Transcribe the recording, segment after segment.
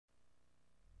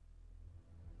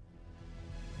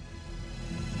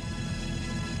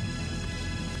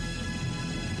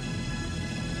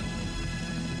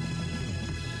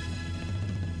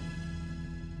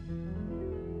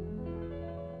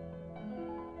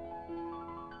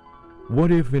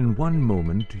What if in one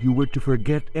moment you were to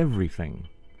forget everything?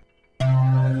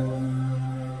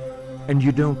 And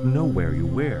you don't know where you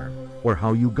were or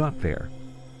how you got there.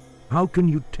 How can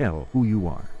you tell who you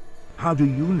are? How do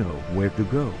you know where to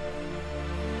go?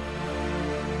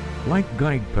 Like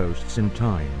guideposts in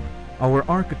time, our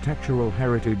architectural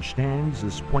heritage stands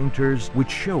as pointers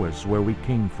which show us where we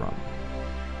came from.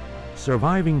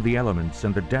 Surviving the elements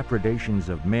and the depredations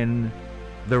of men,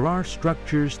 there are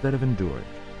structures that have endured.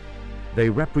 They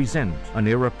represent an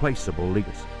irreplaceable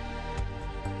legacy.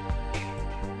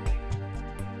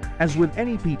 As with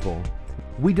any people,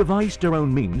 we devised our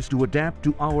own means to adapt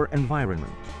to our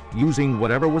environment, using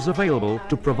whatever was available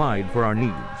to provide for our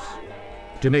needs.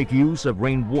 To make use of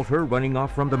rainwater running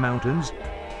off from the mountains,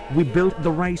 we built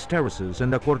the rice terraces in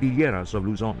the Cordilleras of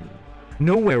Luzon.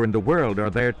 Nowhere in the world are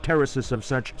there terraces of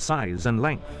such size and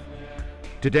length.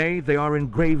 Today they are in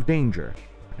grave danger,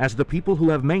 as the people who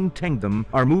have maintained them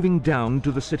are moving down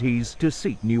to the cities to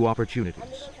seek new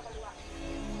opportunities.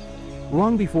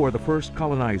 Long before the first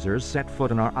colonizers set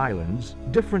foot on our islands,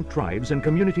 different tribes and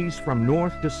communities from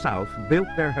north to south built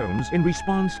their homes in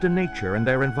response to nature and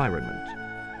their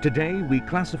environment. Today, we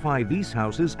classify these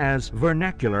houses as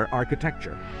vernacular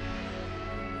architecture.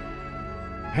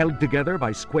 Held together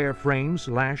by square frames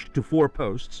lashed to 4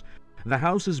 posts, the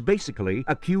house is basically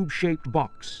a cube-shaped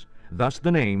box, thus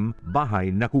the name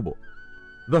Bahay na Kubo.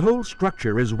 The whole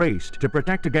structure is raised to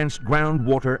protect against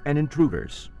groundwater and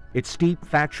intruders. Its steep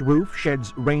thatch roof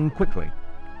sheds rain quickly.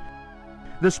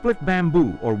 The split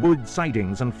bamboo or wood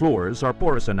sidings and floors are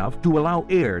porous enough to allow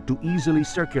air to easily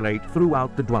circulate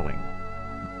throughout the dwelling.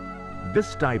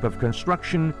 This type of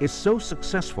construction is so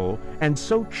successful and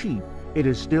so cheap, it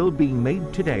is still being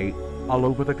made today all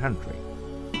over the country.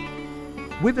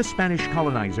 With the Spanish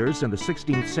colonizers in the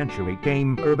 16th century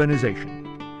came urbanization.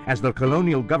 As the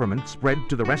colonial government spread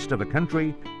to the rest of the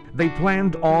country, they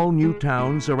planned all new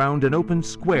towns around an open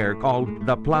square called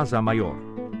the Plaza Mayor.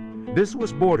 This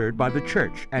was bordered by the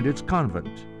church and its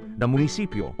convent, the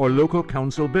municipio or local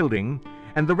council building,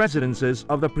 and the residences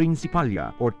of the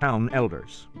principalia or town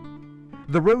elders.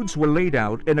 The roads were laid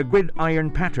out in a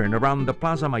gridiron pattern around the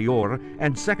Plaza Mayor,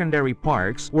 and secondary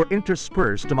parks were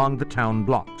interspersed among the town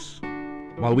blocks.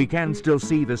 While we can still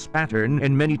see this pattern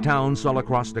in many towns all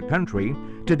across the country,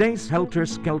 today's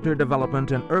helter-skelter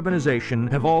development and urbanization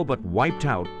have all but wiped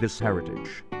out this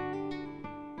heritage.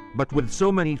 But with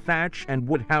so many thatch and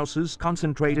wood houses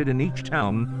concentrated in each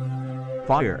town,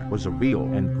 fire was a real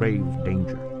and grave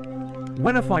danger.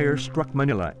 When a fire struck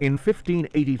Manila in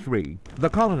 1583, the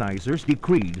colonizers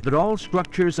decreed that all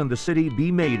structures in the city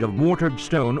be made of mortared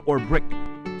stone or brick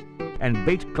and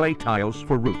baked clay tiles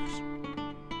for roofs.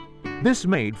 This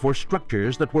made for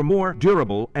structures that were more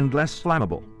durable and less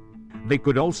flammable. They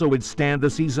could also withstand the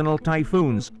seasonal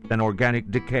typhoons and organic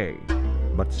decay,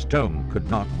 but stone could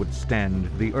not withstand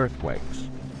the earthquakes.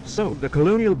 So the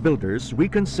colonial builders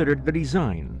reconsidered the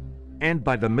design, and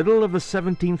by the middle of the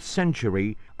 17th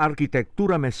century,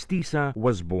 Arquitectura Mestiza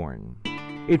was born.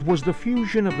 It was the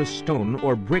fusion of the stone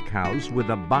or brick house with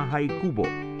a Bahay Kubo.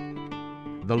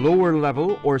 The lower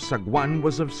level or saguan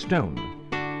was of stone.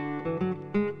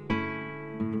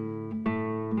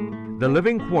 The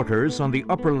living quarters on the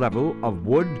upper level of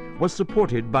wood was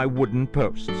supported by wooden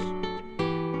posts.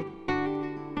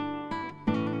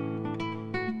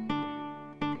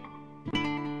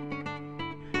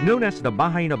 Known as the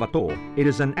Bahay na Bato, it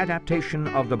is an adaptation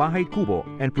of the Bahay Kubo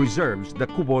and preserves the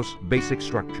Kubo's basic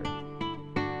structure.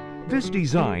 This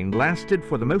design lasted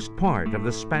for the most part of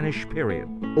the Spanish period,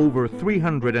 over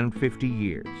 350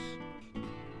 years.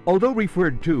 Although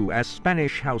referred to as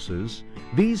Spanish houses,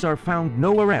 these are found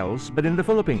nowhere else but in the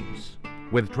Philippines,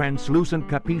 with translucent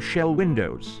capiche-shell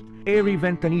windows, airy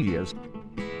ventanillas,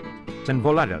 and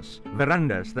voladas,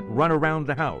 verandas that run around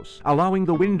the house, allowing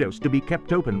the windows to be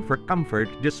kept open for comfort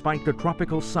despite the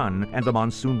tropical sun and the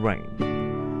monsoon rain.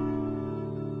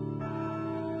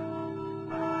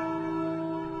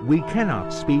 We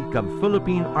cannot speak of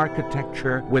Philippine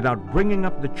architecture without bringing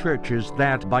up the churches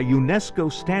that, by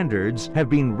UNESCO standards, have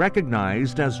been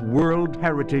recognized as World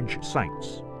Heritage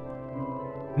Sites.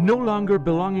 No longer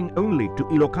belonging only to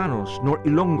Ilocanos, nor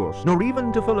Ilonggos, nor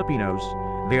even to Filipinos,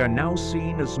 they are now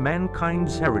seen as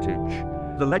mankind's heritage,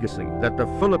 the legacy that the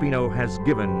Filipino has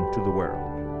given to the world.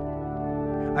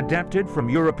 Adapted from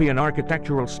European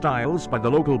architectural styles by the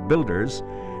local builders,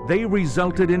 they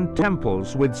resulted in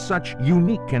temples with such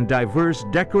unique and diverse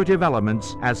decorative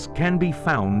elements as can be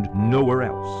found nowhere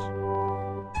else.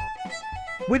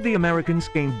 With the Americans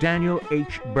came Daniel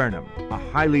H. Burnham, a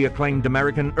highly acclaimed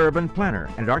American urban planner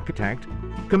and architect,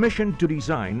 commissioned to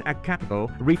design a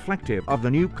capital reflective of the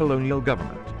new colonial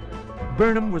government.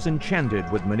 Burnham was enchanted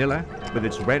with Manila, with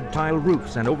its red tile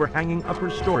roofs and overhanging upper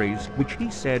stories, which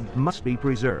he said must be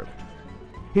preserved.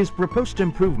 His proposed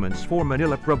improvements for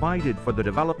Manila provided for the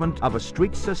development of a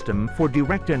street system for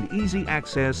direct and easy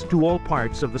access to all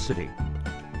parts of the city,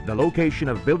 the location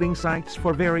of building sites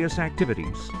for various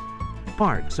activities,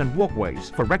 parks and walkways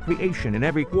for recreation in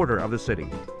every quarter of the city,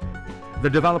 the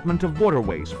development of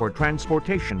waterways for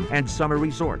transportation and summer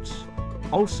resorts,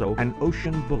 also an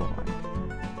ocean boulevard.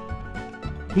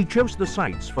 He chose the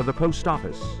sites for the post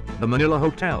office, the Manila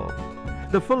Hotel,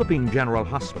 the Philippine General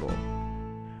Hospital.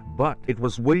 But it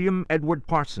was William Edward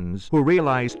Parsons who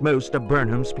realized most of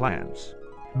Burnham's plans.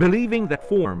 Believing that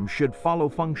form should follow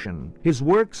function, his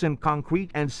works in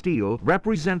concrete and steel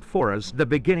represent for us the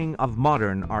beginning of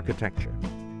modern architecture.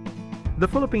 The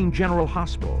Philippine General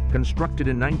Hospital, constructed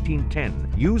in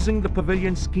 1910 using the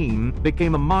pavilion scheme,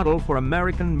 became a model for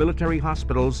American military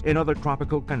hospitals in other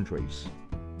tropical countries.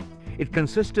 It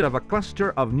consisted of a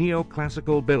cluster of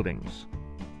neoclassical buildings.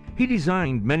 He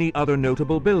designed many other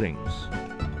notable buildings.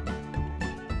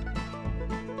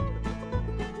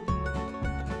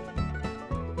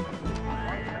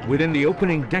 Within the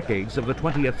opening decades of the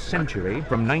 20th century,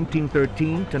 from 1913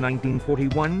 to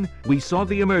 1941, we saw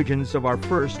the emergence of our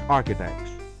first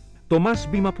architects. Tomas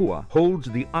B. Mapua holds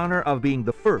the honor of being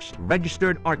the first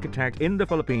registered architect in the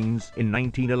Philippines in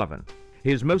 1911.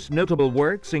 His most notable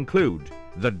works include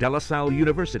the De La Salle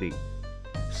University,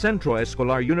 Centro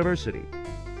Escolar University,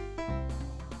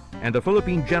 and the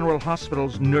Philippine General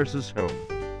Hospital's Nurses' Home.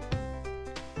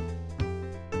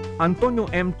 Antonio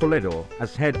M. Toledo,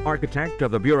 as head architect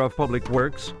of the Bureau of Public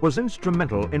Works, was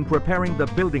instrumental in preparing the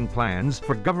building plans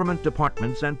for government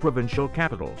departments and provincial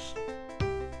capitals,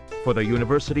 for the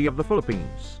University of the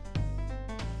Philippines,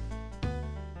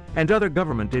 and other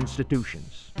government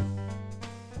institutions.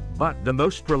 But the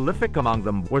most prolific among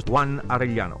them was Juan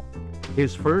Arellano.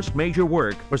 His first major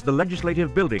work was the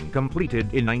Legislative Building,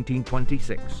 completed in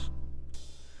 1926.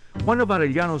 One of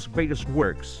Arellano's greatest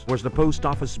works was the Post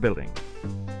Office Building.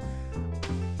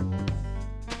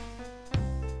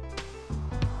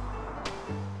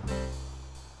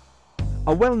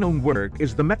 A well-known work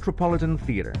is the Metropolitan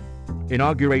Theater.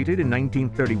 Inaugurated in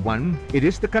 1931, it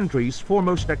is the country's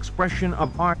foremost expression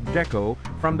of Art Deco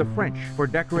from the French for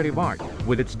decorative art,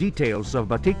 with its details of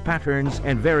batik patterns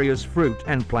and various fruit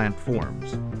and plant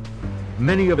forms.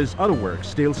 Many of his other works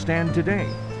still stand today.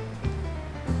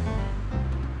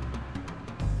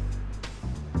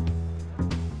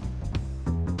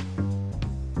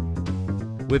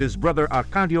 With his brother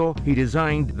Arcadio, he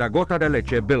designed the Gota de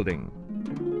Leche building.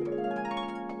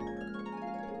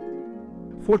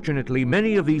 Fortunately,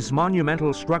 many of these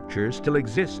monumental structures still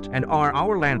exist and are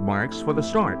our landmarks for the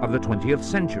start of the 20th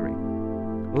century.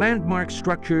 Landmark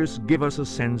structures give us a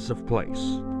sense of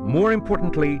place. More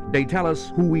importantly, they tell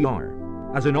us who we are.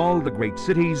 As in all the great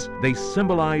cities, they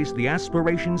symbolize the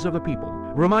aspirations of the people,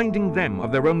 reminding them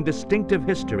of their own distinctive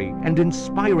history and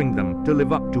inspiring them to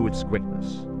live up to its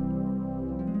greatness.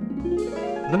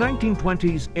 The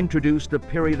 1920s introduced a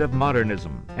period of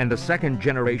modernism and the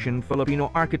second-generation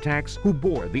Filipino architects who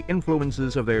bore the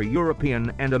influences of their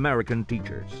European and American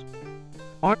teachers.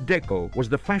 Art Deco was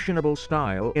the fashionable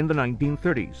style in the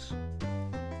 1930s.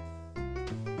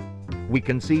 We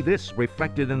can see this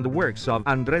reflected in the works of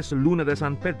Andres Luna de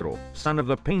San Pedro, son of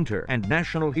the painter and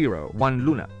national hero Juan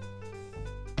Luna.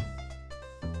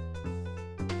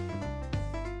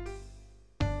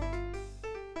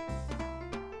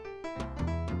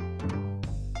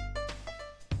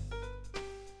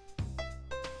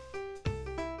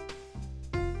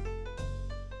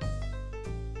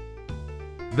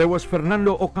 There was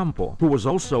Fernando Ocampo, who was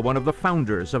also one of the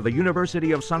founders of the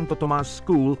University of Santo Tomas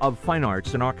School of Fine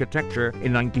Arts and Architecture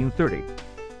in 1930.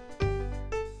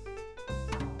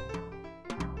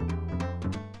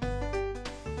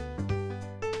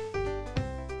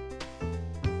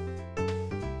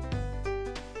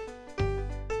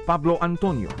 Pablo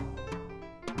Antonio,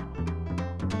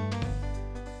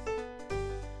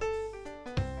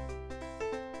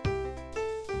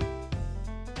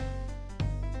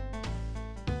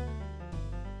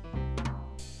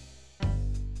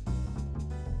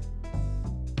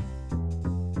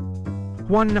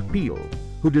 Juan Nakpil,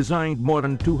 who designed more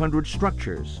than 200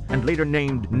 structures and later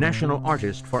named National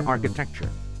Artist for Architecture.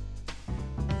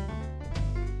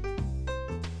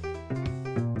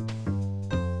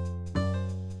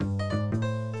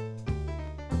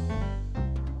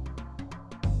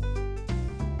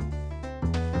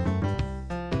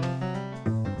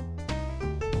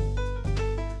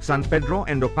 San Pedro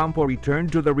and Ocampo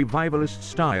returned to the revivalist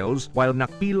styles, while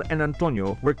Nakpil and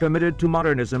Antonio were committed to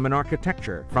modernism in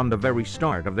architecture from the very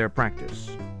start of their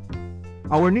practice.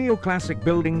 Our neoclassic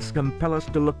buildings compel us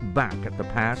to look back at the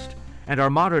past and our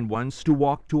modern ones to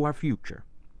walk to our future.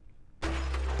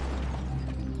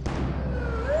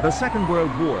 The Second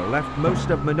World War left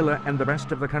most of Manila and the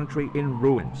rest of the country in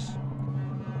ruins.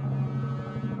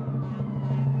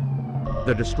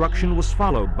 The destruction was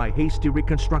followed by hasty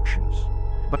reconstructions,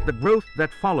 but the growth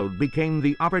that followed became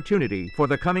the opportunity for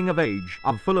the coming of age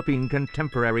of Philippine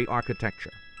contemporary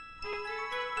architecture.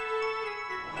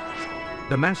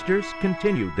 The masters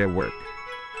continued their work.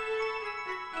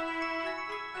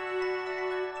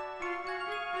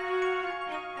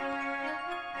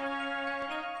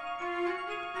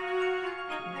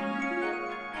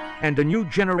 And a new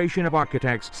generation of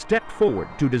architects stepped forward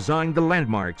to design the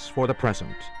landmarks for the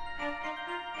present.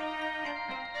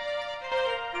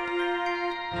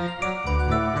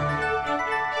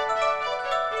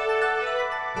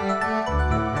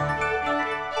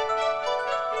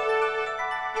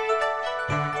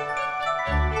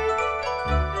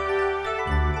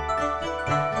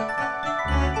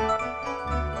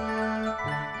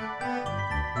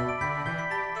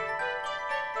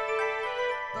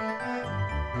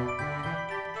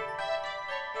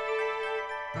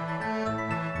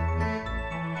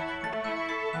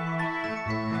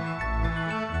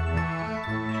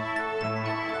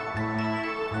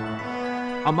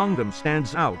 Among them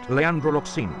stands out Leandro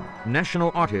Locsin,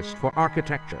 national artist for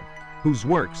architecture, whose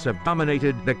works have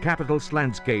dominated the capital's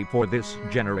landscape for this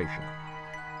generation.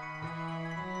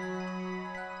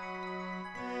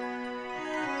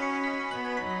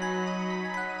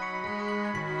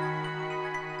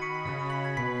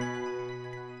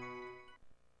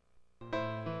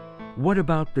 What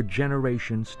about the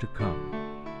generations to come?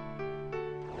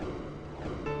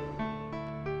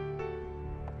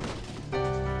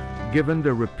 Given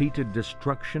the repeated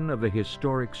destruction of the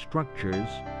historic structures,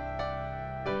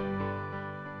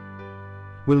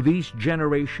 will these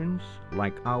generations,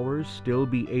 like ours, still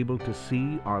be able to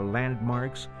see our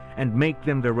landmarks and make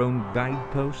them their own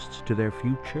guideposts to their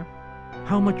future?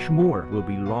 How much more will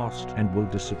be lost and will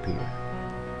disappear?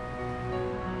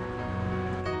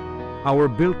 Our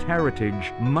built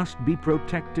heritage must be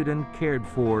protected and cared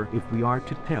for if we are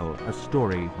to tell a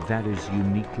story that is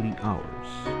uniquely ours.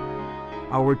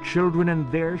 Our children and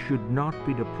theirs should not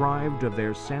be deprived of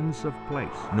their sense of place,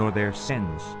 nor their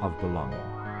sense of belonging.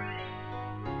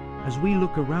 As we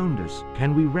look around us,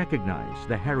 can we recognize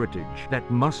the heritage that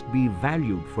must be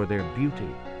valued for their beauty,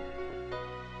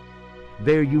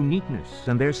 their uniqueness,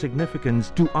 and their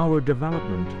significance to our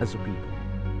development as a people?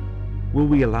 Will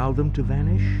we allow them to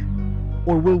vanish?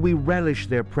 Or will we relish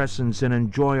their presence and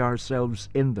enjoy ourselves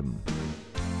in them,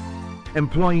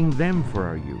 employing them for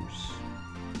our use?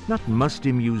 Not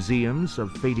musty museums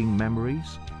of fading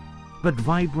memories, but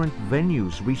vibrant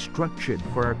venues restructured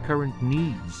for our current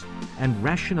needs and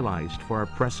rationalized for our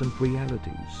present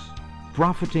realities,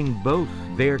 profiting both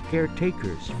their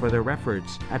caretakers for their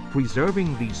efforts at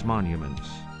preserving these monuments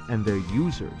and their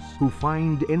users who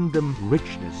find in them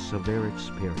richness of their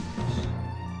experience.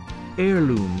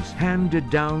 Heirlooms handed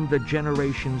down the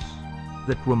generations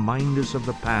that remind us of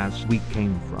the past we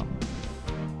came from.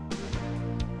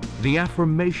 The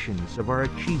affirmations of our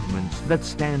achievements that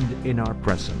stand in our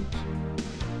present.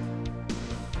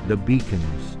 The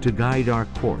beacons to guide our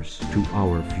course to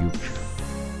our future.